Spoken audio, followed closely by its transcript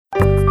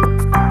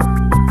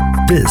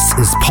This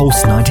is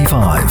Pulse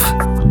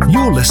 95.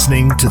 You're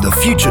listening to the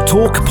Future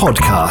Talk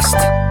podcast.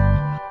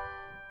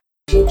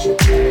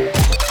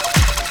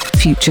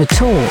 Future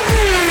Talk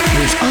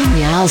with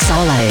Omnia Al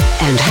Saleh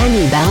and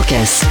Hani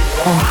Balkis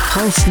on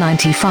Pulse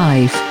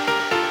 95.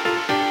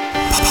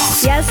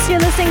 Yes, you're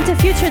listening to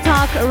Future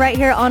Talk right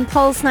here on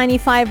Pulse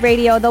 95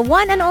 Radio, the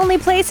one and only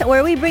place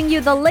where we bring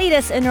you the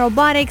latest in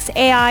robotics,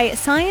 AI,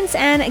 science,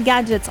 and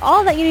gadgets.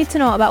 All that you need to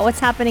know about what's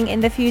happening in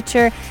the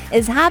future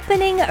is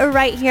happening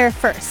right here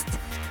first.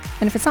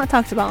 And if it's not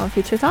talked about on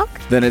Future Talk,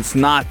 then it's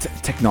not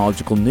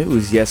technological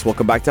news. Yes,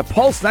 welcome back to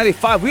Pulse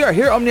 95. We are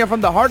here, Omnia,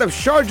 from the heart of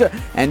Sharjah,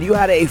 and you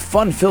had a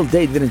fun-filled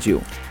day, didn't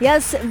you?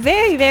 yes,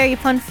 very, very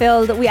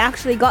fun-filled. We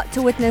actually got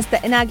to witness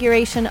the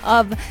inauguration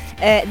of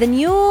the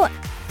new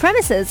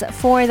premises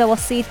for the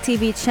Wasit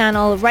TV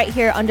channel right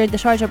here under the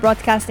Sharjah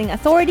Broadcasting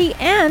Authority.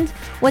 And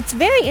what's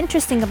very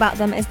interesting about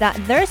them is that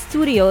their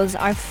studios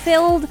are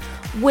filled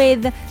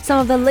with some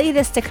of the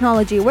latest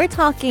technology. We're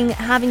talking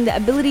having the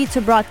ability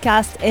to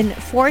broadcast in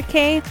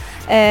 4K,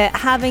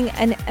 having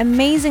an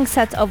amazing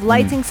set of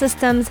lighting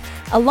systems,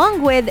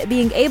 along with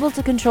being able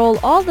to control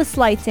all this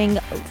lighting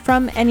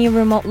from any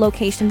remote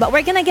location. But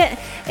we're going to get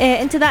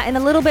into that in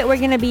a little bit. We're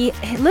going to be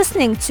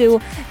listening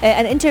to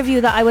an interview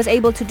that I was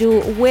able to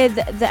do with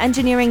the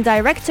engineering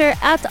director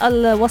at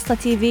Al Wasta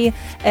TV,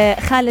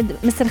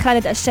 Mr.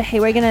 Khalid Al Shehhi.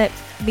 We're going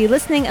to be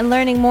listening and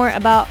learning more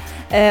about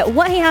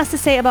what he has to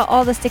say about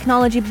all this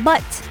technology.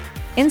 But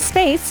in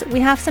space, we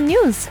have some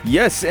news.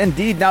 Yes,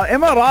 indeed. Now,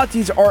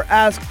 Emiratis are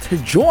asked to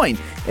join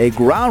a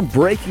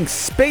groundbreaking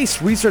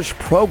space research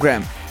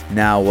program.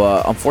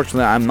 Now,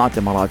 unfortunately, I'm not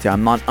Emirati.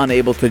 I'm not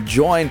unable to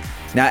join.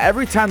 Now,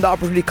 every time the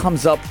opportunity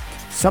comes up,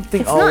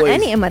 something it's always... not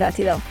any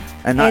Emirati, though.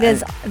 It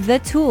is the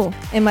two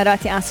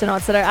Emirati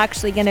astronauts that are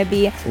actually going to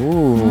be...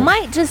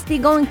 might just be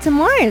going to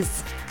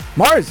Mars.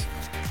 Mars?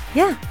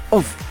 Yeah.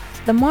 Oof.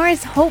 The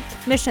Mars Hope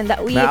mission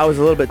that we I was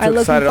a little bit too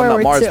excited on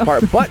the Mars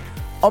part. But,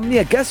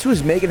 Omnia, guess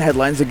who's making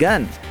headlines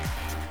again?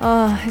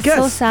 Oh, it's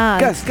so sad.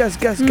 Guess.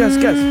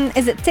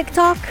 Is it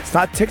TikTok? It's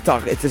not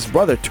TikTok. It's his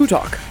brother,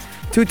 Tutok.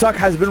 Tutok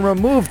has been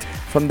removed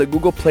from the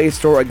Google Play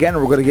Store again.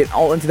 We're going to get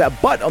all into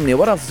that. But, Omnia,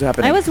 what else is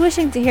happening? I was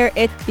wishing to hear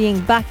it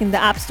being back in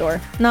the App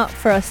Store, not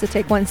for us to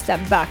take one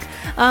step back.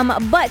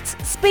 But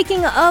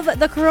speaking of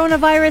the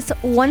coronavirus,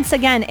 once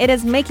again, it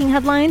is making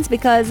headlines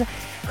because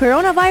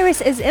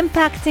coronavirus is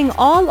impacting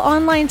all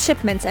online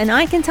shipments. And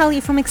I can tell you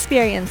from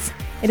experience,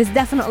 it is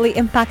definitely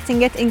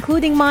impacting it,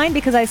 including mine,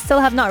 because I still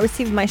have not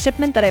received my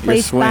shipment that I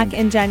placed back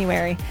in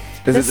January.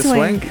 Is it the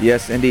swing?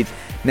 Yes, indeed.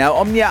 Now,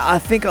 Omnia, I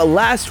think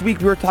last week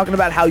we were talking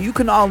about how you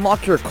can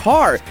unlock your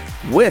car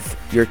with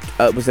your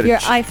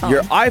iPhone.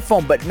 Your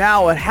iPhone, but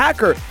now a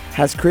hacker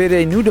has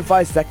created a new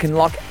device that can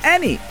lock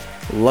any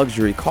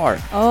luxury car.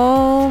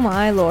 Oh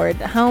my lord,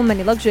 how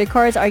many luxury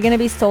cars are going to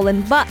be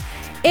stolen? But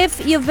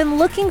if you've been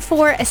looking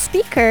for a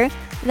speaker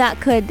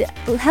that could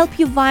help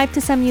you vibe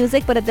to some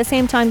music, but at the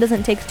same time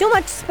doesn't take too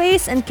much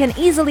space and can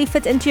easily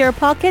fit into your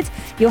pocket,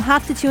 you'll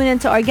have to tune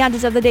into our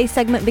Gadgets of the Day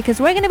segment, because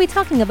we're going to be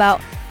talking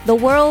about the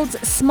world's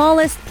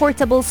smallest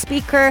portable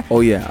speaker.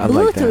 Oh yeah, I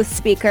like that. Bluetooth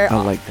speaker. I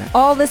like that.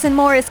 All this and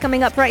more is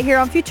coming up right here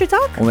on Future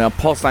Talk. Only on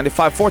Pulse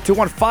 95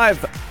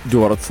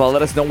 4215.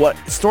 Let us know what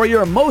story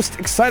you're most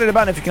excited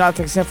about. And if you cannot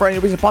text in for any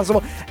reason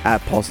possible, at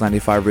Pulse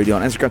 95 Radio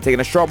on Instagram. Taking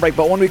a short break,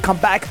 but when we come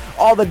back,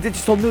 all the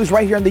digital news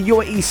right here in the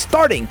UAE,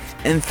 starting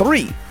in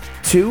 3,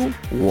 2,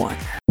 1.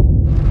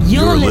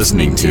 You're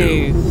listening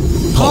to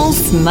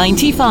Pulse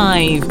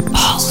 95.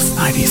 Pulse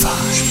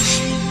 95.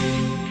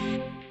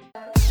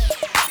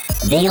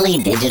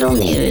 Daily digital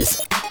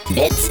news.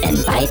 Bits and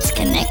bytes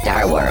connect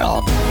our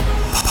world.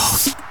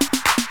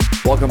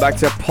 Welcome back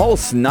to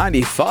Pulse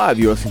 95.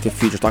 You're listening to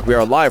Future Talk. We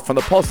are live from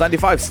the Pulse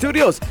 95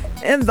 studios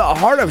in the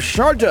heart of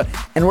Sharjah,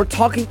 and we're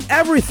talking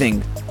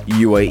everything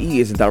UAE.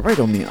 Isn't that right,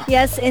 Omnia?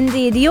 Yes,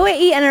 indeed.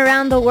 UAE and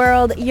around the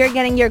world, you're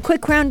getting your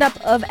quick roundup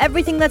of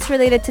everything that's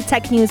related to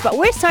tech news. But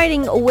we're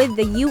starting with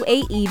the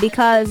UAE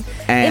because...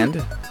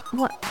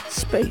 what?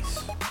 Space.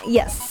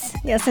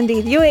 Yes,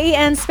 indeed. UAE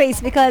and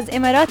space, because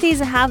Emiratis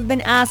have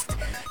been asked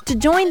to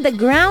join the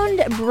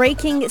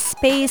groundbreaking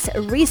space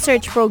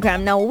research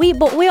program. Now, we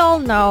all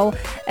know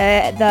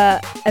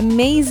the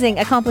amazing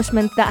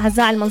accomplishment that Hazza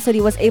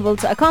al-Mansouri was able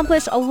to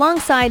accomplish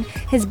alongside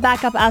his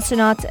backup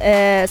astronaut,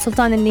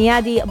 Sultan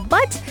al-Niyadi.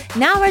 But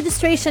now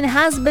registration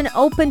has been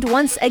opened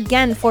once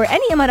again for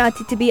any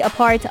Emirati to be a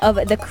part of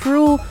the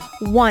Crew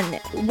 1.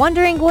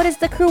 Wondering what is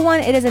the Crew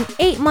 1? It is an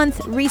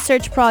 8-month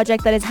research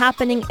project that is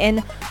happening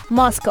in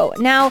Moscow.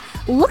 Now,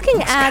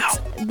 looking at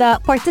the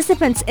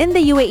participants in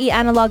the UAE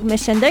analog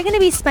mission, they're going to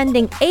be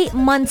spending 8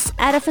 months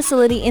at a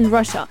facility in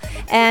Russia,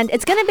 and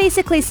it's going to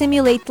basically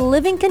simulate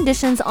living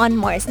conditions on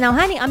Mars. Now,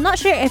 Hani, I'm not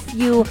sure if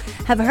you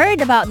have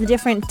heard about the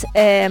different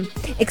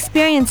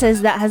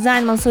experiences that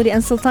Hazza al-Mansouri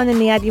and Sultan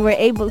al-Niyadi were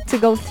able to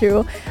go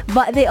through,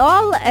 but they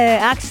all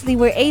actually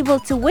were able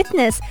to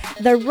witness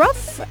the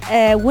rough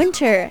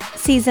winter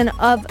season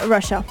of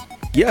Russia.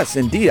 Yes,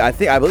 indeed. I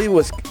believe it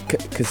was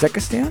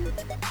Kazakhstan.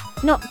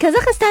 No,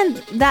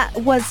 Kazakhstan, that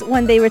was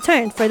when they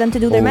returned for them to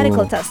do their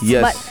medical tests.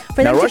 Yes. But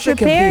for Now, them Russia to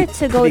prepare can be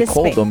to go pretty to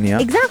cold, Spain. Omnia.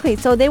 Exactly.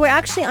 So they were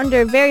actually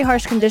under very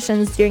harsh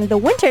conditions during the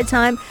winter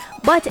time,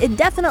 but it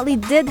definitely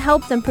did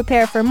help them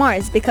prepare for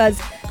Mars because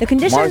the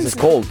conditions... Mars is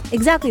cold.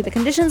 Exactly. The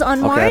conditions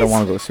on Mars I don't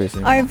want to go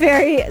seriously. are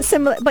very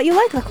similar. But you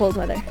like the cold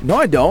weather. No,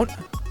 I don't.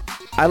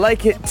 I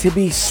like it to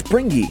be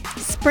springy.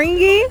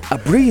 Springy? A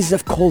breeze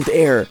of cold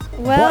air.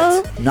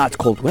 Well- but not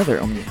cold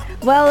weather, Omnia.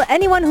 Well,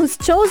 anyone who's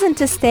chosen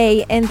to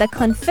stay in the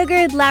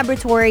configured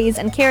laboratories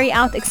and carry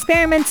out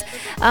experiments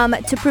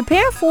to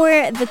prepare for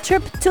the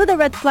trip to the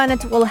Red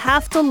Planet will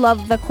have to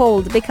love the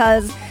cold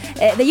because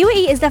the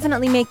UAE is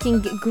definitely making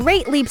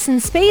great leaps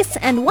in space,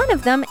 and one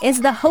of them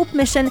is the Hope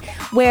mission,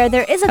 where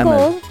there is a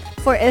goal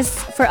for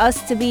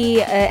us to be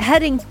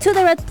heading to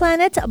the Red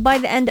Planet by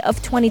the end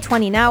of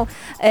 2020. Now,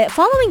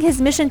 following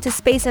his mission to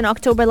space in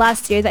October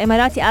last year, the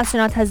Emirati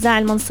astronaut Hazza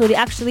al-Mansouri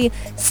actually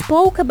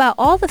spoke about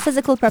all the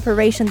physical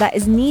preparation that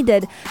is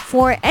needed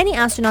for any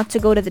astronaut to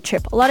go to the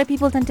trip. A lot of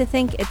people tend to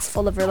think it's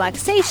full of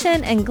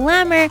relaxation and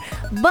glamour,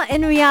 but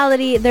in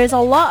reality, there's a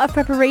lot of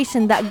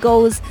preparation that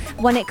goes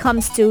when it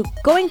comes to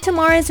going to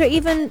Mars or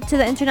even to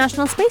the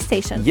International Space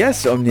Station.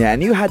 Yes, Omnia,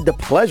 and you had the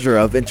pleasure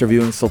of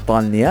interviewing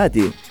Sultan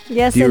Niadi.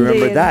 Yes, Do you indeed.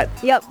 remember that?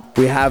 Yep.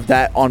 We have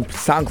that on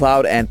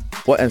SoundCloud and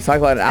Apple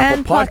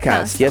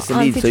Podcasts. Yes,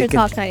 on indeed. Future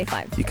Talk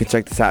 95. You can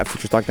check this out at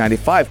Future Talk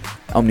 95.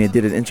 Omnia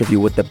did an interview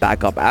with the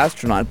backup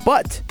astronaut,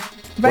 but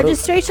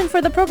Registration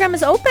for the program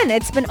is open.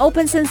 It's been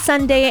open since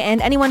Sunday,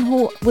 and anyone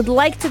who would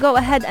like to go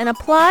ahead and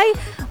apply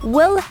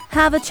will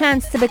have a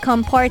chance to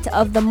become part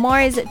of the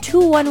Mars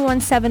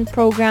 2117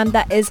 program.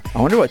 That is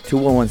I wonder what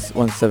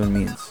 2117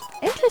 means.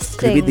 interesting.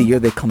 Could it be the year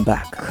they come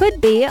back?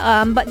 Could be,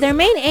 but their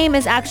main aim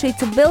is actually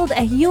to build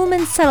a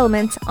human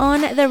settlement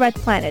on the Red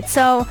Planet.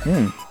 So,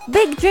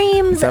 big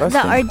dreams that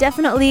Interesting. are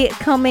definitely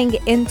coming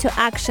into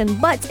action.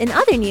 But in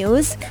other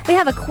news, we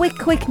have a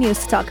quick news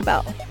to talk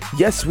about.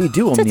 Yes, we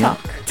do, Omnia.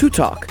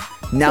 To-talk.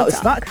 Now,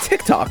 it's not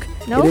TikTok.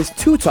 No? It is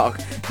To-talk.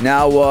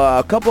 Now,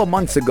 a couple of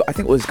months ago, I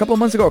think it was a couple of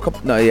months ago,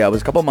 it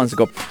was a couple of months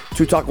ago,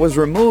 To-talk was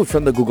removed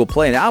from the Google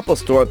Play and Apple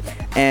Store,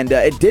 and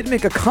it did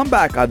make a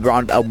comeback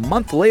around a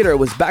month later. It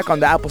was back on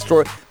the Apple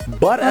Store,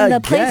 but On again...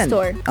 the Play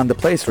Store. On the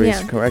Play Store,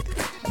 yes, Yeah. correct.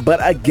 But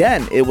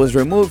again, it was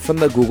removed from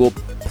the Google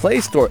Play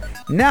Store.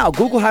 Now,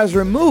 Google has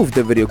removed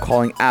the video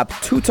calling app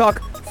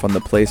To-talk from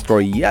the Play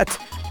Store yet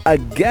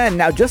again.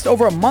 Now, just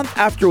over a month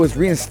after it was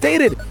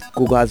reinstated,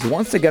 Google has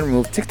once again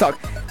removed TikTok.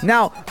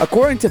 Now,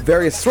 according to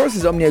various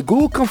sources, Omnia,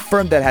 Google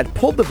confirmed that it had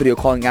pulled the video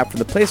calling app from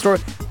the Play Store,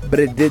 but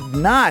it did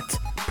not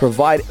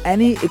provide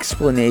any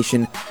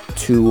explanation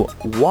to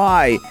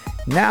why.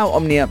 Now,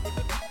 Omnia,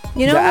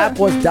 the app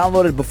was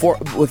downloaded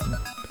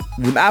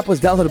the app was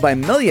downloaded by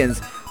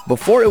millions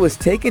before it was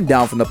taken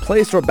down from the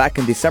Play Store back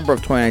in December of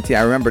 2019.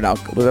 I remember now,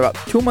 it was about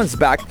 2 months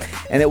back,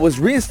 and it was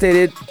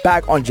reinstated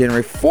back on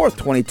January 4th,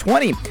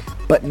 2020.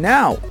 But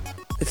now,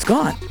 it's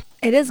gone.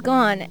 It is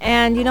gone,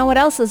 and you know what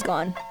else is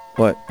gone?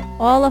 What?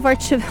 All of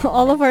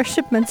our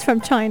shipments from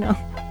China.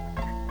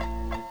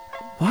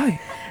 Why?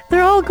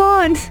 They're all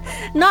gone.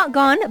 Not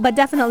gone, but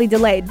definitely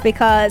delayed,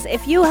 because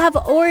if you have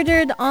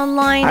ordered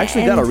online, I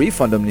actually got a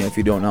refund, Omnia, if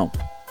you don't know.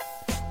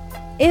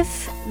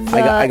 If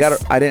I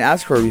didn't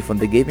ask for a refund.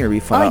 They gave me a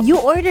refund. Oh, you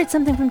ordered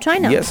something from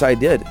China? Yes, I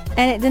did.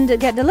 And it didn't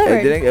get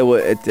delivered?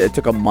 It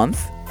took a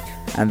month,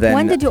 and then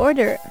When did you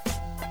order it?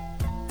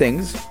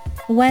 things.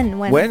 When?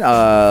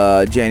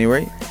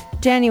 January.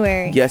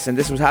 January. Yes, and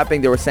this was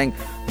happening. They were saying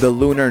the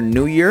Lunar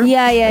New Year.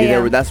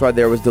 Yeah. That's why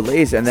there was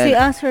delays, and So then you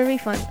asked for a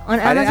refund on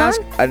I didn't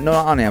Amazon? ask.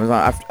 Not on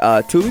Amazon.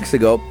 After 2 weeks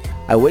ago,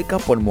 I wake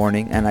up one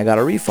morning and I got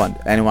a refund.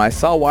 And when I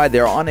saw why,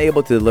 they're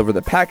unable to deliver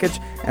the package,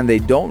 and they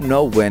don't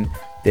know when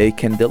they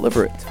can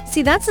deliver it.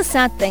 See, that's the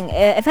sad thing.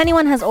 If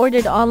anyone has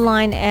ordered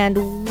online and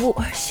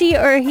she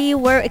or he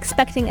were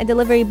expecting a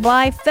delivery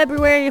by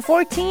February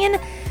 14,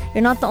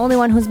 you're not the only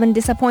one who's been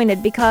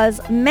disappointed, because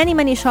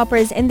many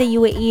shoppers in the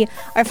UAE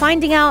are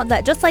finding out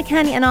that just like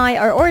Hani and I,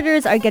 our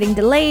orders are getting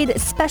delayed,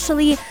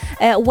 especially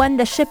when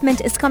the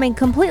shipment is coming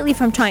completely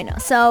from China.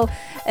 So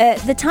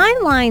the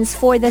timelines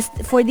for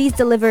these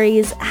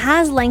deliveries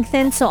has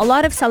lengthened. So a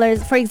lot of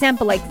sellers, for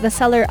example, like the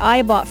seller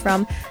I bought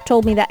from,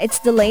 told me that it's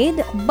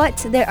delayed, but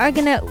they are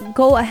gonna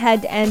go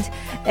ahead and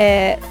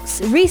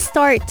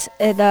restart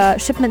the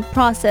shipment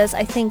process,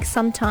 I think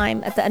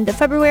sometime at the end of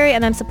February,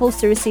 and I'm supposed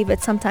to receive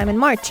it sometime in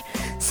March.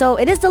 So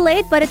it is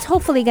delayed, but it's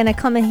hopefully gonna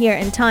come in here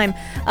in time.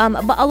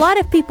 But a lot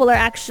of people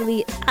are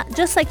actually,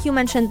 just like you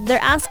mentioned,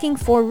 they're asking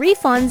for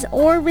refunds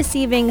or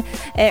receiving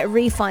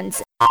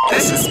refunds.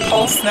 This is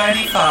Pulse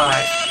 95.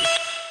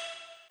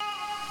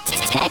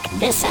 Check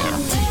this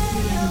out.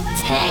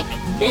 Check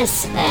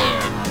this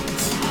out.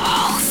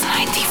 Pulse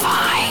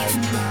 95.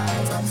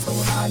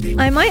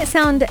 I might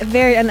sound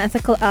very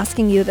unethical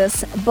asking you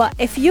this, but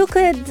if you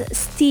could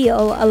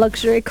steal a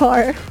luxury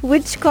car,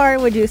 which car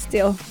would you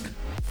steal?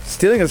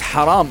 Stealing is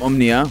haram,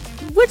 Omnia.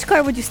 Which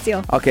car would you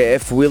steal? Okay,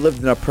 if we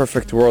lived in a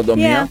perfect world,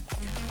 Omnia, Yeah.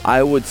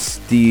 I would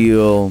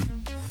steal...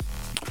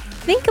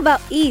 Think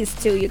about ease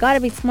too. You gotta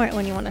be smart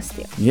when you want to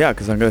steal. Yeah,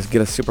 because I'm going to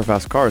get a super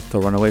fast car to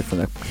run away from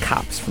the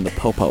cops, from the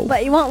popo.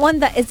 But you want one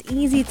that is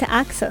easy to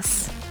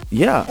access.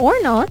 Yeah. Or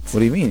not. What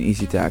do you mean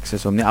easy to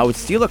access, Omnia? I would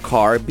steal a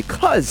car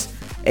because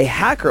a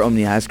hacker,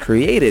 Omnia, has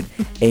created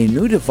a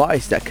new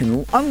device that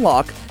can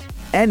unlock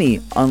any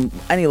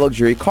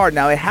luxury car.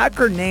 Now, a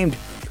hacker named,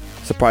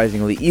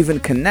 surprisingly, Even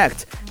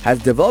Connect, has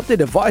developed a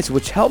device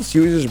which helps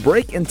users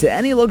break into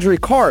any luxury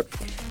car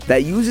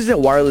that uses a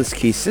wireless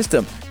key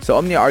system. So,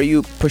 Omnia, are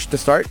you push to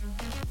start?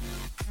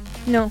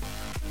 No.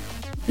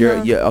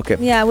 Yeah, okay.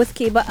 Yeah, with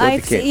key. But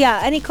With the key.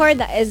 any car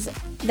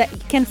that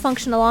can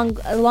function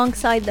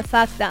alongside the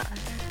fact that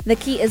the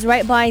key is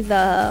right by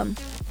the...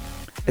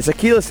 It's a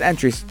keyless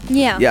entry.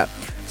 Yeah. Yeah.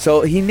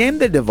 So he named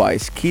the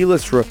device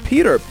Keyless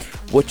Repeater,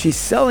 which he's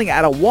selling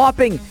at a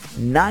whopping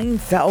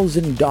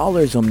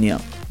 $9,000, Omnia.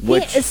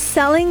 Which he is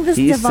selling this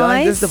he's device?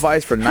 selling this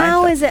device for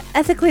How is it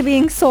ethically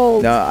being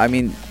sold? No, I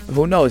mean,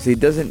 who knows? He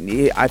doesn't.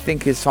 I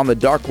think it's on the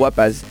dark web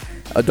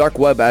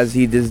as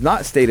he does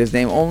not state his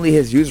name, only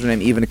his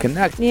username, Even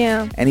Connect.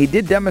 Yeah. And he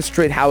did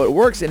demonstrate how it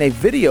works in a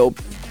video,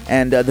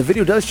 and the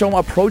video does show him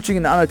approaching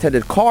an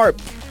unattended car,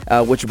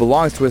 which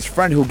belongs to his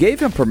friend who gave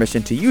him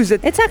permission to use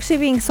it. It's actually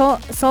being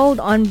sold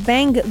on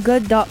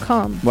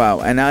banggood.com.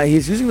 Wow, and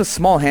he's using the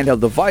small handheld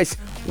device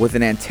with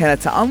an antenna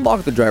to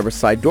unlock the driver's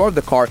side door of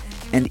the car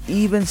and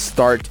even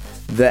start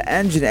the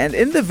engine. And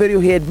in the video,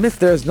 he admits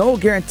there's no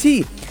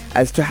guarantee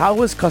as to how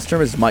his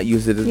customers might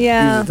use the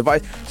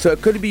device. So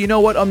it could be, you know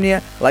what,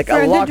 Omnia, like For a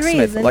a good locksmith,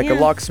 reason, like yeah.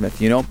 a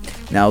locksmith, you know.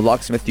 Now,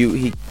 locksmith,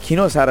 he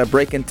knows how to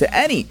break into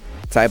any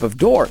type of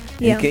door.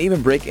 Yeah. He can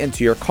even break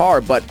into your car,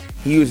 but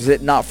he uses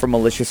it not for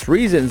malicious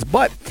reasons.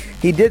 But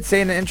he did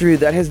say in an interview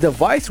that his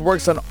device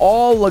works on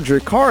all luxury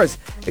cars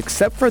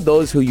except for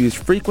those who use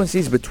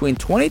frequencies between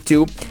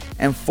 22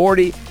 and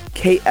 40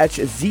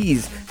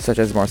 kHz's, such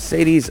as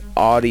Mercedes,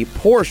 Audi,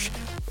 Porsche.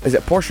 Is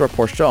it Porsche or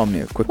Porsche?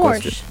 Omnia? Quick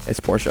Porsche. question. It's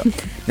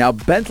Porsche. Now,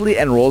 Bentley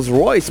and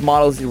Rolls-Royce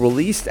models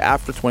released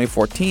after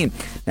 2014.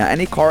 Now,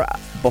 any car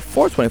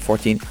before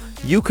 2014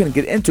 you can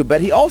get into, but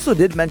he also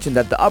did mention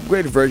that the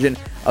upgraded version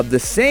of the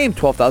same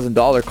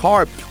 $12,000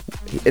 car,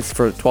 it's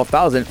for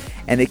 $12,000,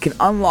 and it can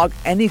unlock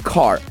any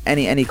car,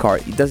 any car.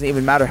 It doesn't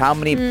even matter how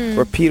many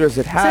repeaters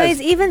it has. So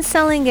he's even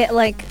selling it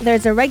like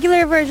there's a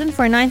regular version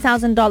for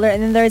 $9,000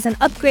 and then there's an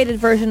upgraded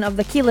version of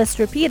the keyless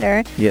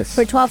repeater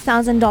for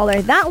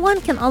 $12,000. That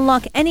one can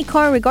unlock any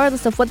car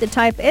regardless of what the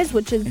type is,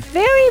 which is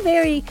very,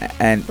 very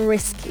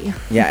risky.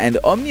 Yeah, and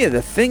Omnia,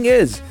 the thing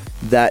is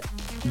that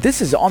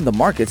this is on the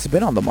market. It's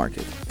been on the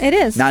market. It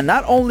is. Now,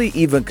 not only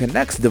Even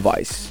Connect's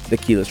device, the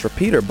keyless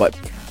repeater, but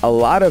a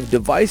lot of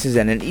devices,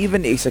 and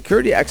even a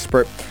security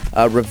expert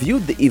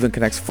reviewed the Even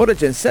Connect's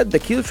footage and said the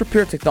keyless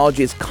repeater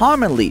technology is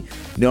commonly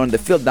known in the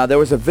field. Now, there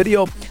was a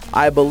video,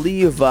 I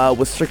believe,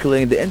 was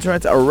circulating the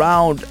internet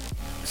around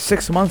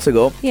 6 months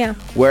ago,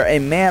 where a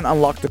man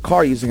unlocked a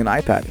car using an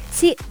iPad.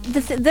 See,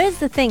 there's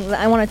the thing that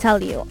I want to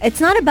tell you. It's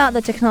not about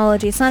the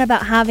technology. It's not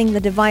about having the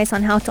device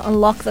on how to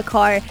unlock the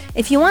car.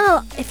 If you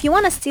want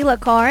to steal a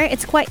car,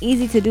 it's quite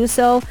easy to do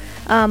so.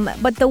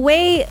 But the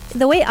way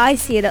I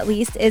see it, at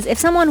least, is if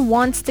someone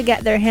wants to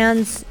get their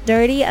hands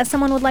dirty, as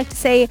someone would like to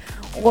say,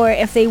 or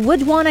if they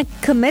would want to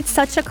commit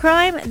such a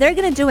crime, they're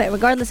going to do it,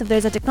 regardless if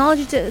there's a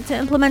technology to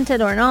implement it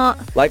or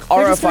not. Like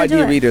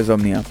RFID readers,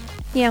 Omnia.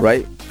 Yeah.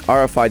 Right?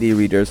 RFID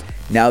readers.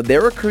 Now, they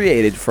were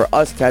created for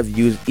us to have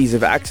ease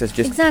of access.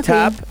 Just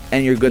tap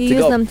and you're good to go.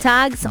 You use them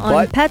tags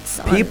on pets,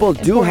 on people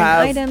do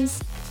have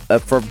items.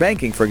 For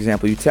banking, for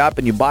example, you tap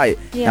and you buy it.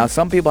 Yeah. Now,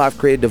 some people have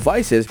created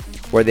devices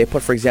where they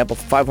put, for example,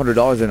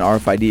 $500 in an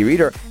RFID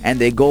reader and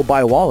they go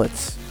buy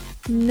wallets.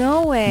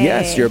 No way.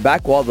 Yes, your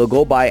back wallet, they'll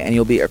go buy and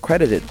you'll be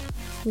accredited.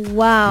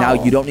 Wow. Now,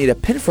 you don't need a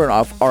PIN for an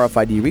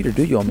RFID reader,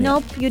 do you, Omnia?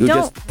 Nope, you don't.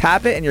 don't. Just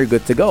tap it and you're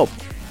good to go.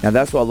 Now,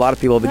 that's what a lot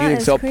of people have been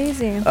using. That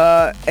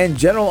is crazy. In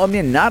general, I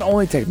mean, not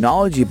only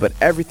technology, but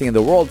everything in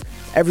the world,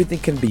 everything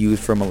can be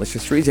used for a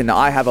malicious reason. Now,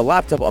 I have a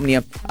laptop,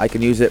 Omnia. I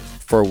can use it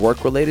for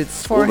work-related,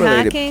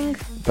 school-related. For hacking.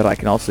 But I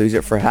can also use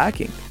it for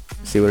hacking.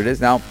 See what it is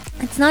now?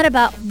 It's not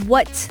about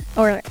what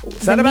or it's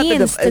the not about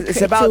means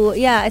it's about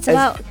it's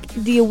about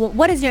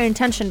what is your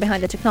intention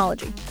behind the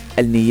technology?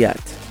 Al-niyat.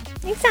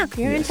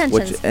 Exactly, your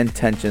intentions. Which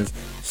intentions.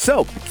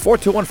 So,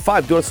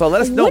 4215, do it. So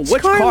let us know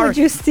which car would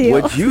you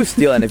steal? Would you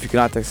steal, and if you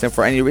cannot text in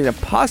for any reason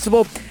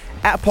possible,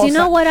 at Pulse. Do you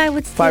know what I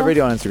would steal? 5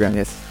 Radio on Instagram,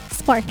 yes.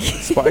 Sparky.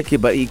 Sparky,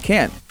 but he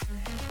can't.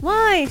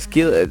 Why?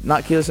 It's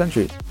not keyless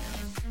entry.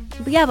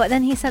 Yeah, but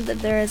then he said that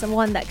there is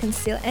one that can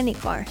steal any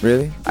car.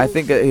 Really? I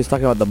think he was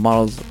talking about the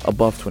models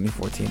above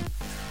 2014.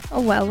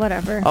 Oh, well,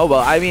 whatever. Oh, well,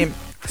 I mean,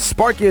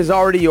 Sparky is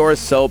already yours,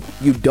 so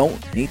you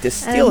don't need to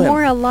steal him.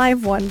 More a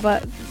live one,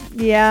 but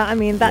yeah, I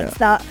mean, that's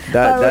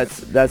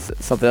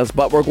that's something else.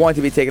 But we're going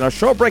to be taking a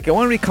short break, and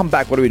when we come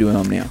back, what are we doing,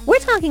 Omnia? We're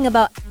talking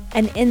about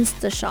an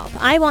Insta shop.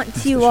 I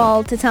want you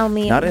all to tell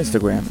me. Not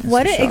Instagram.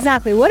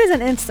 Exactly. What is an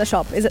Insta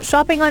shop? Is it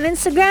shopping on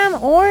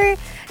Instagram, or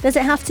does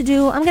it have to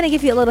do? I'm gonna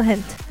give you a little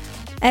hint: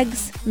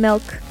 eggs,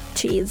 milk,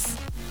 cheese,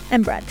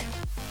 and bread.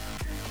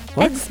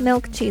 What? Eggs,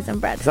 milk, cheese,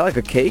 and bread. Is that like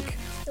a cake?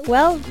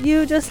 Well,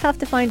 you just have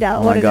to find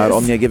out Oh what my it God, is.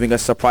 Omnia giving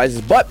us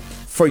surprises. But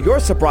for your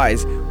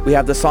surprise, we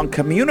have the song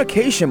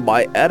Communication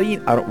by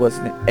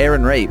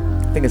Aaron Ray.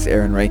 I think it's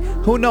Aaron Ray.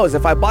 Who knows?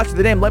 If I botched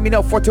the name, let me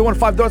know.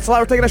 4215 Don't Slide.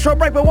 We're taking a short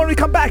break, but when we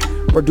come back,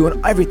 we're doing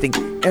everything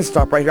and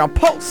stop right here on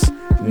Pulse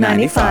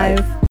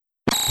 95.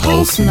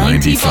 Pulse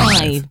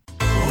 95.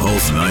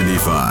 Pulse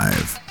 95.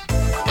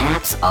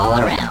 Apps all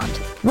around.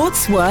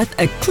 What's worth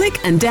a click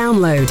and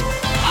download?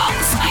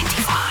 Pulse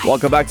 95.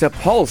 Welcome back to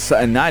Pulse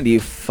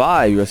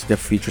 95. You're listening to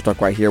Future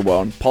Talk right here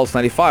on Pulse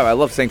 95. I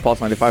love saying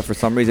Pulse 95 for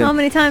some reason. How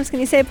many times can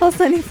you say Pulse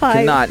 95?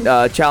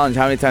 Cannot challenge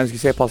how many times can you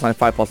say Pulse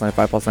 95, Pulse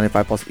 95, Pulse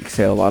 95, Pulse. You can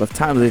say it a lot of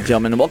times, ladies and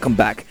gentlemen. Welcome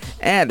back.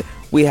 And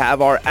we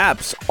have our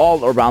apps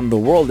all around the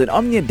world. And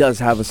Omnia does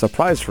have a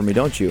surprise for me,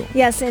 don't you?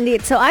 Yes,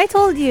 indeed. So I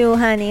told you,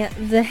 Hani,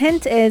 the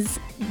hint is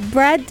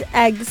bread,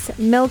 eggs,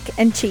 milk,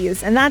 and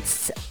cheese. And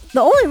that's the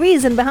only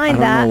reason behind I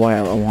that. don't know why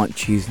I want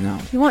cheese now.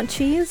 You want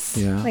cheese?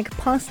 Yeah. Like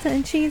pasta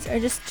and cheese, or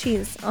just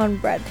cheese on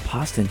bread?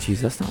 Pasta and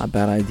cheese, that's not a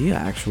bad idea,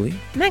 actually.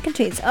 Mac and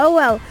cheese. Oh,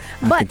 well.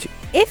 Mac But and che-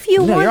 if you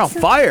No, want you're on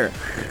some, fire.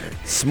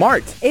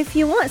 Smart. if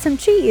you want some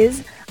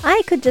cheese,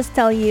 I could just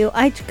tell you,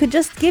 I could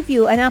just give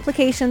you an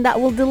application that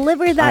will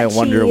deliver that I cheese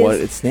wonder what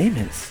its name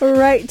is.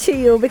 right to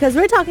you, because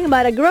we're talking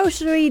about a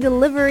grocery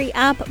delivery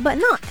app, but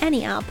not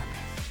any app.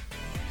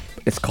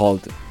 It's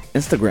called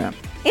Instagram.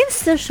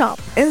 InstaShop.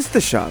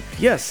 InstaShop,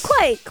 yes.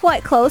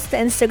 Quite close to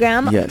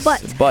Instagram. Yes,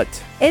 But but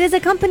it is a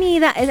company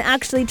that is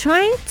actually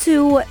trying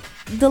to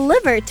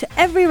deliver to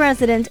every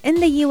resident in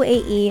the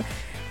UAE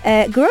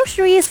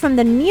groceries from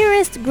the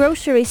nearest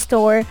grocery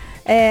store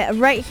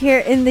right here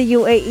in the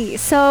UAE.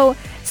 So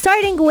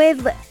starting with,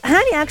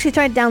 Hani actually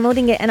tried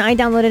downloading it and I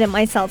downloaded it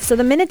myself. So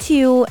the minute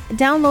you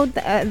download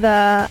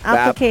the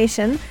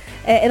application,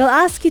 it'll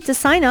ask you to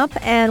sign up,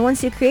 and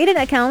once you create an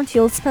account,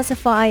 you'll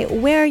specify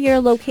where your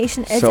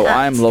location is so at.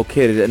 I'm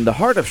located in the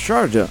heart of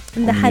Sharjah.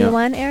 In the Omnia.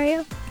 Halwan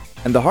area.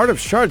 In the heart of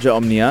Sharjah,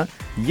 Omnia.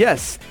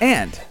 Yes,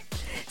 and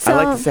I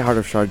like to say heart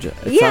of Sharjah.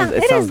 It sounds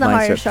it is the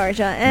heart nicer. of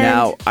Sharjah. And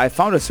Now, I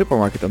found a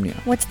supermarket, Omnia.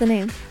 what's the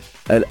name?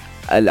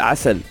 Al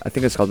Asal. I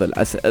think it's called Al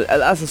Asal.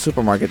 Al Asal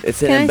supermarket. It's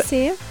Can I in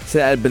see you? it's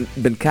at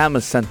Bin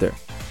Kamel Center.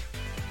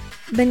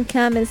 Bin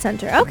Kamel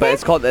Center. But Okay.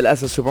 it's called Al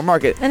Asal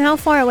supermarket. And how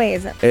far away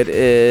is it? It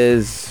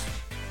is,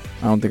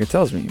 I don't think it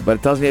tells me, but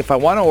it tells me if I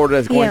want to order,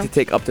 it's going Yeah. to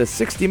take up to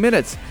 60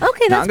 minutes.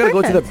 Okay, Now that's I'm going to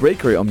go to the perfect.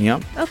 bakery, Omnia,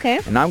 Okay.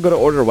 and I'm going to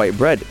order white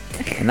bread.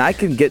 And I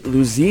can get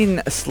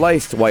Luzine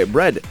sliced white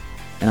bread,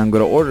 and I'm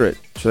going to order it.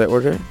 Should I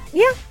order it?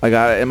 Yeah. I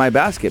got it in my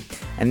basket.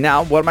 And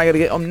now, what am I going to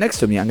get next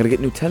to me? I'm going to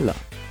get Nutella.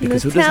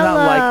 Because who does not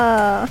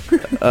like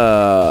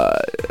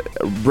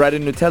Nutella. bread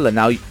and Nutella?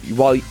 Now,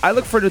 while I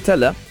look for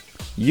Nutella,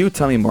 you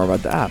tell me more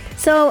about the app.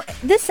 So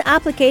this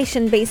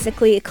application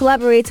basically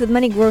collaborates with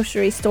many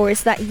grocery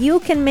stores that you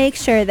can make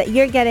sure that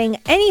you're getting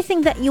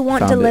anything that you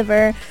want Found it.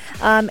 deliver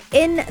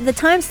in the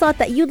time slot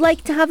that you'd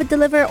like to have it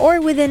deliver,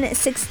 or within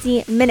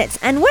 60 minutes.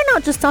 And we're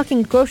not just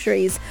talking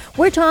groceries.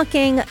 We're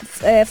talking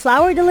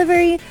flour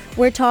delivery.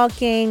 We're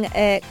talking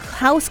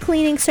house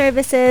cleaning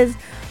services.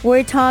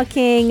 We're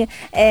talking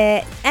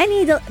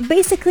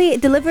basically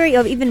delivery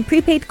of even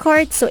prepaid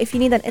cards. So if you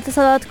need an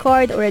Etisalat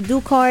card or a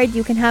Do card,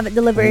 you can have it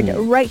delivered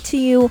right to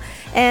you.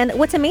 And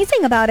what's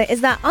amazing about it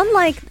is that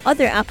unlike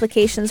other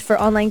applications for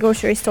online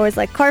grocery stores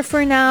like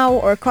Carrefour Now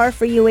or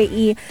Carrefour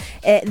UAE,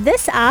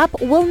 this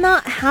app will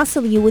not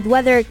hassle you with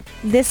whether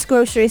this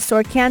grocery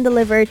store can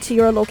deliver to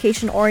your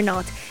location or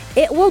not.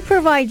 It will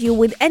provide you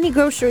with any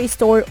grocery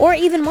store or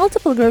even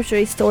multiple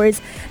grocery stores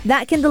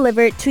that can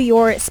deliver to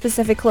your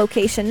specific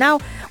location. Now,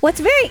 what's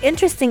very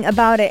interesting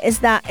about it is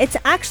that it's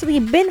actually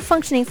been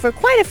functioning for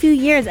quite a few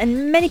years,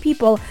 and many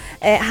people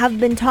have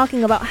been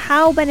talking about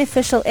how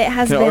beneficial it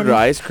has Can I been. order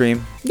ice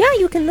cream? Yeah,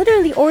 you can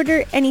literally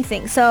order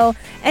anything. So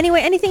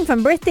anyway, anything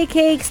from birthday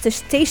cakes to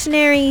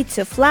stationery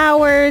to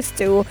flowers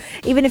to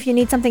even if you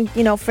need something,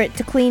 for it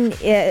to clean,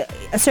 a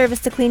service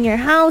to clean your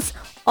house.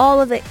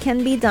 All of it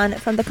can be done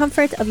from the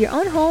comfort of your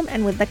own home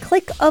and with the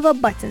click of a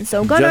button.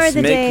 So gone are Just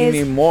the making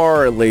days. me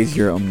more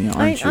lazier, Omnia,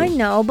 aren't you? I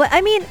know, but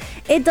I mean,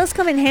 it does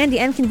come in handy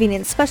and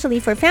convenient,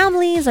 especially for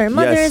families or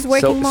mothers,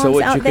 working moms so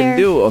what out you there. can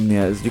do,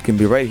 Omnia, is you can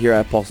be right here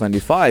at Pulse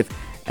 95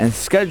 and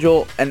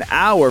schedule an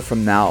hour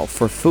from now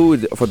for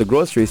food for the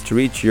groceries to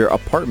reach your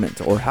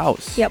apartment or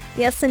house. Yep,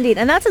 yes, indeed,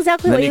 and that's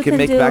exactly Then what you can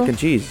make do. mac and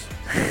cheese.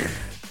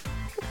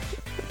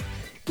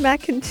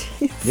 Mac and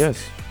cheese.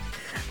 Yes.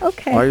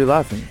 Okay. Why are you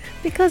laughing?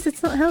 Because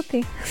it's not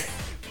healthy.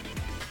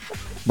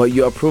 But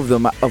you approve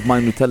of my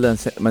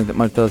Nutella my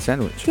Nutella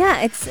sandwich.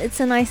 Yeah, it's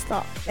a nice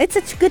thought. It's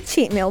a good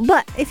cheat meal,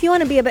 but if you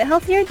want to be a bit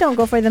healthier, don't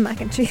go for the mac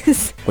and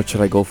cheese. What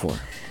should I go for?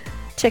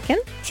 Chicken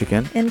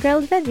Chicken, and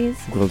grilled veggies.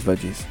 grilled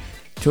veggies.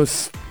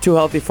 Too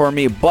healthy for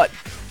me, but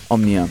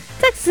Omnia.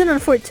 Text in on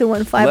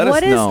 4215. Let us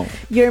What is know.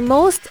 your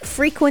most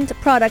frequent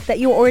product that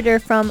you order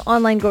from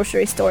online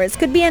grocery stores?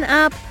 Could be an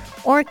app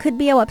or it could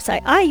be a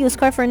website. I use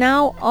Carrefour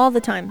Now all the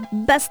time.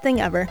 Best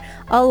thing ever.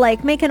 I'll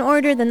make an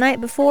order the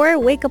night before,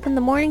 wake up in the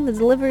morning, the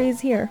delivery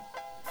is here.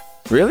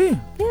 Really?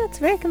 Yeah, it's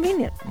very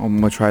convenient. I'm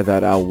gonna try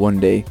that out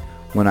one day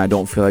when I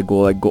don't feel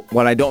like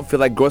when I don't feel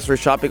like grocery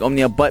shopping,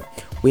 Omnia. But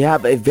we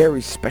have a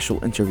very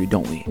special interview,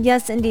 don't we?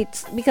 Yes, indeed.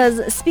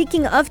 Because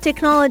speaking of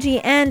technology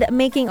and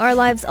making our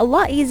lives a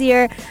lot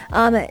easier,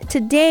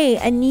 today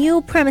a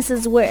new premise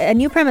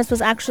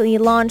was actually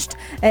launched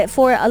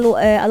for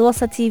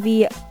Al-Wasta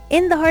TV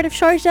in the heart of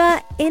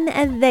Sharjah, in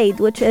Al-Zaid,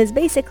 which is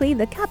basically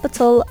the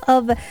capital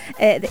of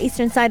the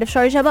eastern side of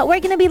Sharjah. But we're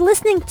going to be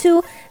listening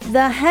to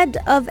the head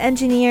of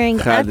engineering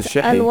Khalid Al at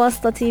Shehhi.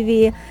 Al-Wasta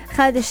TV,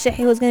 Khalid Al Shehhi,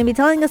 who's going to be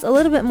telling us a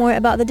little bit more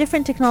about the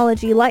different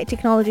light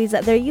technologies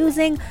that they're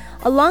using,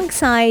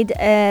 alongside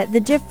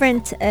the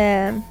different...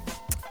 I'm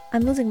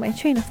losing my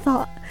train of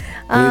thought.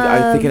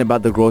 I'm thinking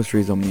about the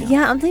groceries, Omnia.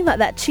 Yeah, I'm thinking about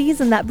that cheese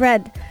and that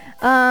bread.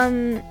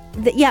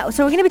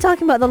 So we're going to be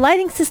talking about the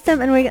lighting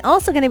system, and we're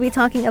also going to be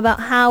talking about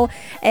how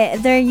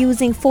they're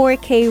using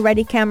 4K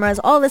ready cameras.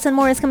 All this and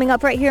more is coming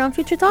up right here on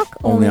Future Talk,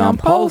 Only on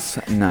Pulse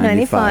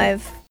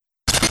 95.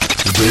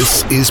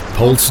 This is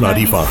Pulse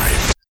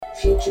 95.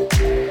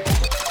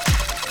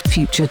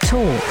 Future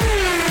Talk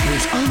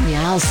with Omnia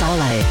Al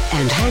Saleh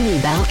and Hani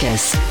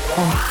Balkis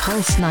on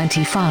Pulse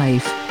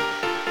 95.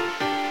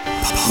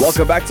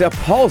 Welcome back to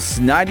Pulse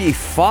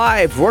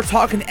 95. We're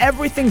talking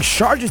everything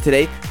Sharjah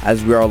today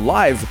as we are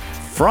live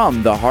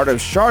from the heart of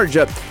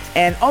Sharjah.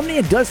 And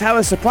Omnia does have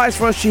a surprise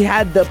for us. She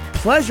had the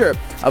pleasure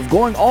of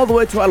going all the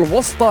way to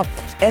Al-Wasta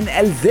and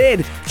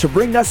Al-Zaid to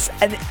bring us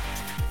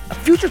a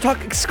Future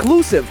Talk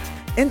exclusive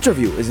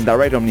interview. Isn't that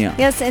right, Omnia?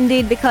 Yes,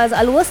 indeed, because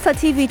Al-Wasta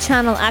TV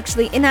channel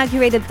actually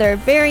inaugurated their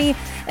very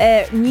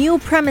new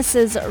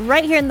premises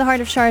right here in the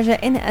heart of Sharjah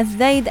in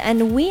Al-Zaid,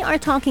 and we are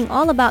talking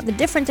all about the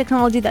different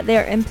technology that they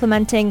are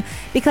implementing,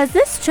 because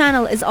this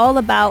channel is all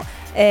about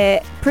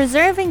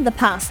preserving the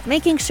past,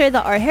 making sure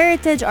that our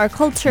heritage, our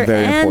culture,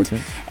 and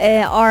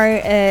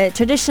our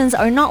traditions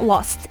are not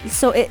lost.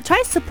 So it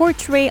tries to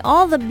portray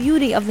all the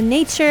beauty of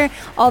nature,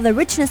 all the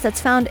richness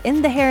that's found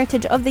in the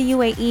heritage of the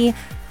UAE,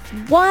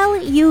 while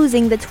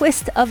using the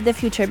twist of the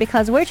future,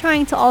 because we're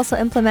trying to also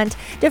implement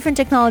different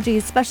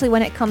technologies, especially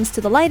when it comes to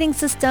the lighting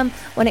system,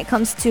 when it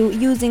comes to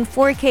using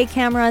 4K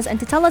cameras. And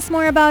to tell us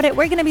more about it,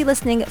 we're going to be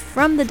listening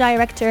from the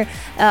director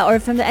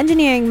or from the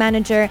engineering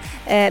manager,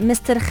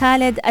 Mr.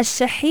 Khalid Al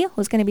Shehhi,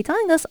 who's going to be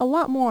telling us a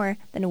lot more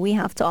than we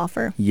have to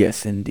offer.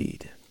 Yes,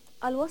 indeed.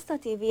 Al-Wasta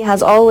TV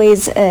has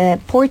always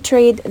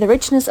portrayed the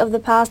richness of the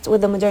past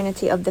with the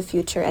modernity of the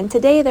future, and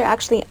today they're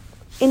actually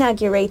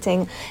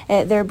inaugurating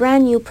their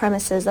brand new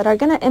premises that are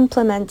going to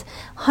implement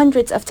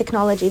hundreds of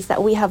technologies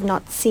that we have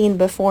not seen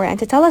before. And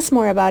to tell us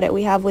more about it,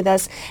 we have with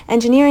us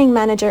engineering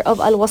manager of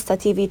Al-Wasta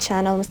TV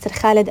channel, Mr.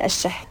 Khalid Al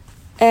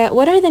Shehhi.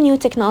 What are the new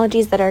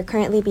technologies that are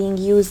currently being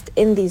used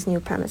in these new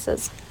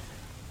premises?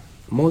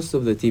 Most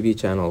of the TV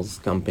channels,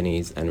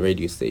 companies, and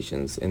radio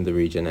stations in the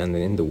region and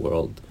in the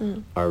world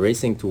are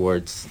racing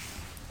towards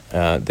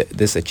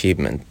this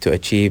achievement, to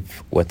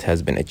achieve what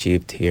has been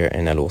achieved here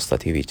in Al-Wasta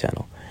TV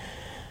channel.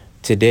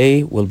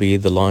 Today will be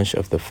the launch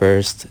of the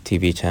first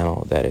TV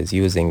channel that is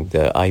using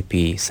the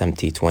IP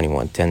SMT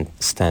 2110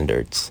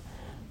 standards,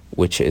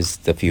 which is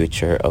the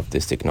future of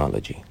this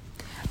technology.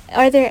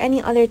 Are there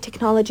any other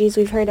technologies?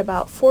 We've heard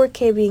about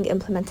 4K being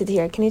implemented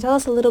here. Can you tell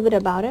us a little bit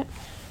about it?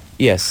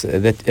 Yes,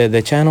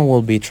 the channel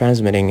will be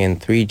transmitting in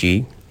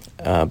 3G,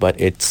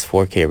 but it's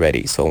 4K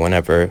ready. So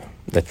whenever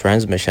the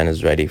transmission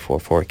is ready for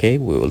 4K,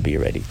 we will be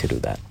ready to do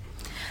that.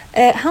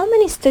 How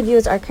many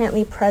studios are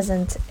currently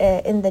present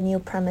in the new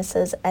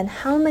premises, and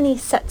how many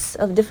sets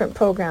of different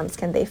programs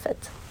can they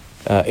fit?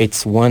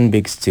 It's one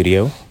big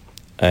studio,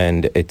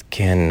 and it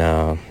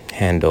can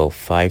handle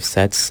 5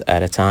 sets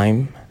at a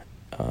time,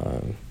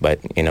 but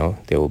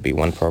there will be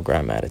one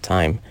program at a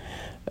time.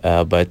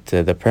 But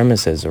the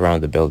premises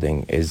around the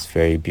building is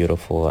very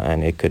beautiful,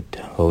 and it could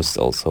host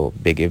also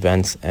big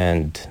events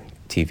and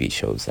TV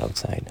shows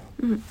outside.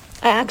 Mm-hmm.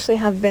 I actually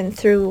have been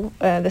through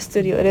the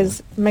studio. It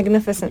is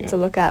magnificent to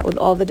look at with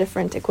all the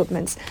different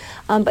equipments.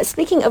 But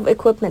speaking of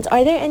equipment,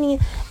 are there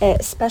any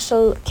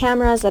special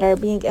cameras that are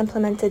being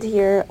implemented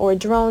here, or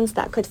drones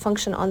that could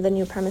function on the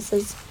new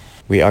premises?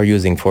 We are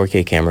using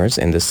 4K cameras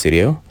in the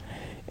studio,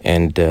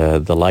 and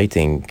the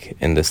lighting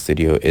in the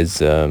studio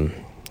is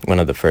one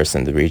of the first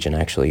in the region,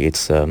 actually.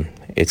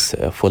 It's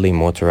fully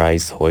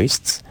motorized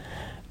hoists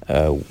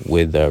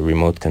with a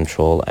remote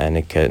control, and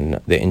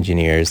the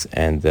engineers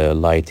and the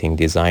lighting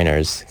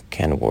designers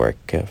can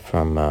work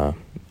from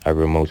a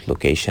remote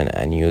location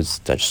and use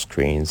touch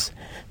screens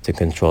to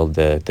control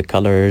the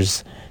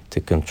colors, to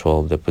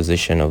control the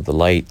position of the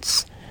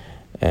lights,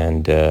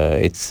 and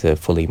it's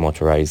fully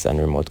motorized and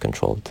remote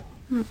controlled.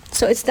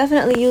 So it's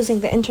definitely using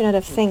the Internet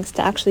of Things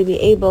to actually be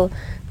able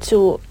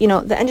to,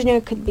 the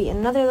engineer could be in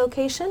another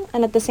location,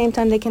 and at the same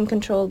time they can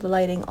control the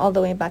lighting all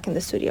the way back in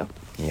the studio.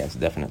 Yes,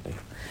 definitely.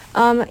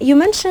 You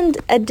mentioned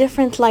a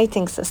different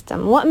lighting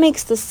system. What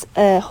makes this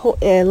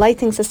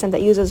lighting system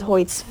that uses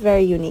hoists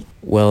very unique?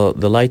 Well,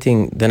 the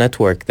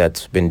network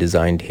that's been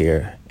designed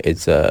here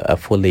is a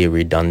fully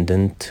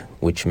redundant,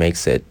 which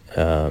makes it,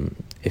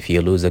 if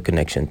you lose a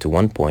connection to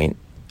one point,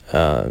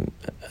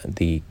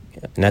 the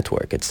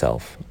network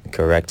itself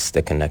corrects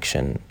the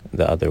connection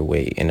the other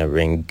way in a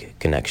ring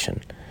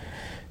connection.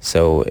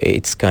 So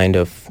it's kind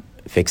of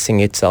fixing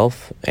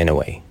itself in a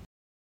way.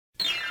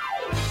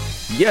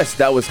 Yes,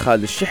 that was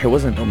Khalid Al Shehhi,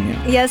 wasn't it,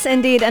 Omnia? Yes,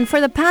 indeed. And for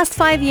the past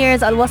 5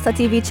 years, Al Wasta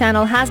TV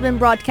channel has been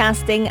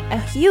broadcasting a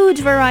huge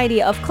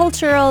variety of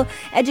cultural,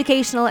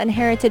 educational, and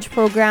heritage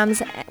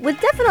programs with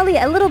definitely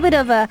a little bit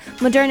of a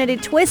modernity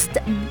twist.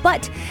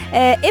 But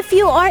if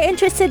you are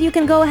interested, you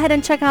can go ahead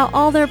and check out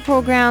all their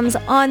programs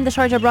on the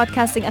Sharjah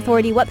Broadcasting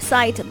Authority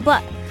website.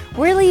 But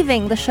we're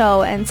leaving the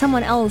show and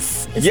someone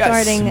else is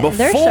starting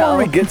their show. Before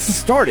we get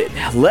started,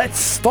 let's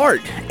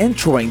start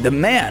introing the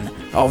man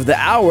of the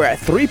hour at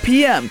 3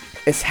 p.m.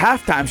 It's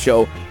Halftime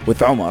Show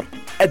with Omar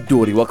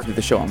Ad-Duri. Welcome to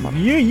the show, Omar.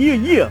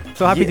 Yeah.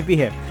 So happy to be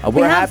here.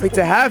 We're happy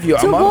to have you,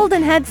 Two Omar.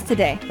 golden heads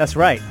today. That's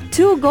right.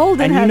 Two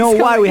golden heads. And you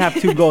know why we have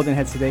two golden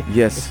heads today?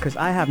 Yes. It's because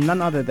I have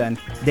none other than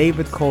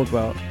David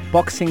Caldwell,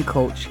 boxing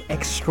coach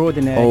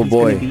extraordinaire. Oh, He's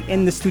boy. going to be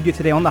in the studio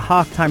today on the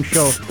Halftime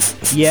Show.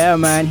 Yeah,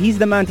 man. He's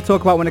the man to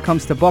talk about when it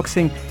comes to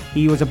boxing.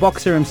 He was a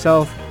boxer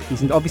himself.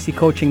 He's obviously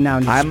coaching now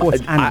and he's a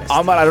sports analyst.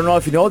 Omar, I don't know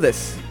if you know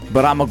this,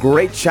 but I'm a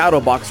great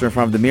shadow boxer in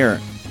front of the mirror.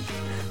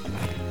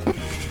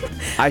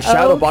 I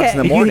shadow box in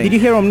the morning. Did you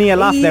hear Omnia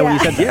laugh there when you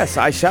said that? Yes,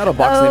 I shadow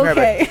box in the mirror.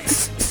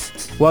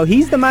 Okay. Well,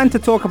 he's the man to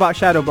talk about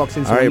shadow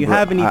boxing. So All right, if you bro.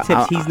 have any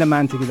tips, he's the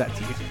man to give that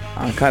to you.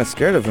 I'm kind of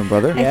scared of him,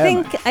 brother.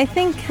 I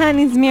think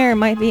Hani's mirror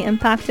might be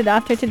impacted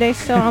after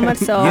today's show, Ahmad.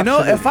 So You know,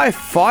 if I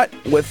fought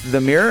with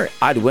the mirror,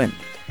 I'd win.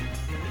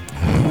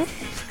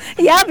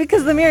 yeah,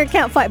 because the mirror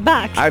can't fight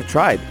back. I've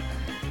tried.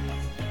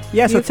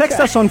 Yeah, so text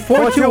us on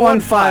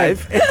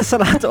 4215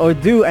 Salat or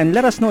do and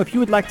let us know if you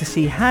would like to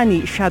see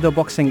Hani shadow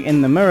boxing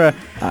in the mirror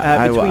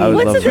I would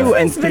between love 2 that.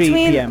 and 3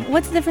 p.m.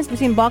 What's the difference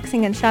between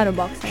boxing and shadow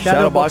boxing?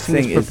 Shadow boxing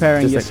is is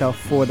preparing just like- yourself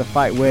for the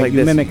fight where like you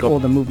this, mimic go- all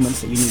the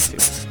movements that you need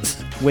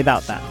to.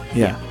 Without that.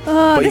 Yeah.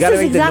 Oh, But you this gotta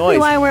is make the exactly noise.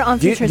 why we're on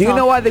Do Future you Talk.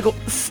 know why they go?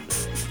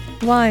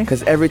 Why?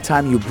 Because every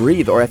time you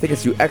breathe, or I think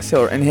it's you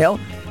exhale or inhale,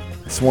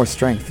 it's more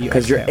strength. You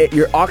Because exhale.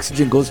 your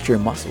oxygen goes to your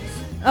muscles.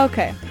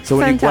 Okay. So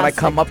when I Fantastic.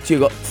 come up to you,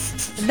 go.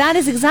 That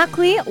is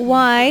exactly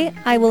why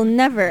I will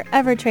never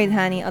ever trade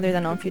Hani other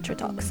than on Future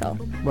Talk. So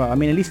Well, I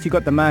mean, at least you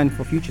got the man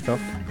for Future Talk.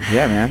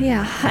 Yeah, man.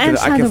 yeah, I and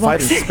can shadow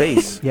fight in boxing.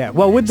 space. Yeah,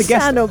 well, with the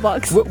guest, Shadow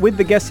box. with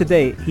the guest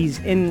today, he's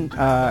in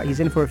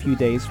for a few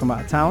days from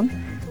out of town,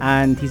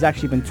 and he's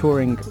actually been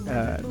touring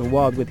the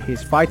world with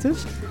his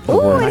fighters. Ooh,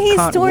 I and he's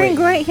can't touring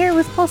wait. right here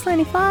with Pulse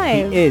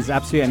 95. He is,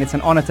 absolutely, and it's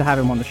an honor to have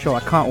him on the show. I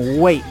can't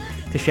wait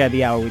to share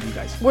the hour with you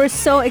guys. We're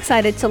so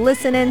excited to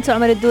listen in to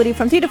Ahmed Ad-Duri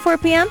from 3 to 4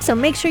 p.m. So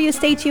make sure you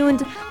stay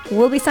tuned.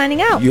 We'll be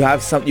signing out. You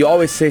have some. You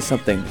always say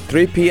something.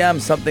 3 p.m.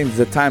 Something's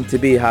the time to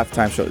be.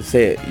 Halftime show.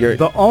 Say it. You're.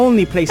 The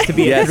only place to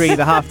be Yes. at 3,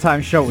 the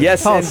halftime show. With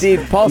Yes, Pulse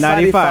indeed. Pulse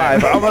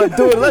 95. I'm gonna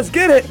do it. Let's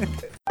get it.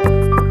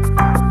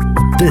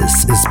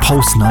 This is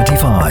Pulse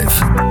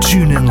 95.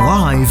 Tune in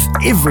live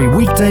every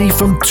weekday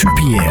from 2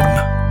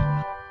 p.m.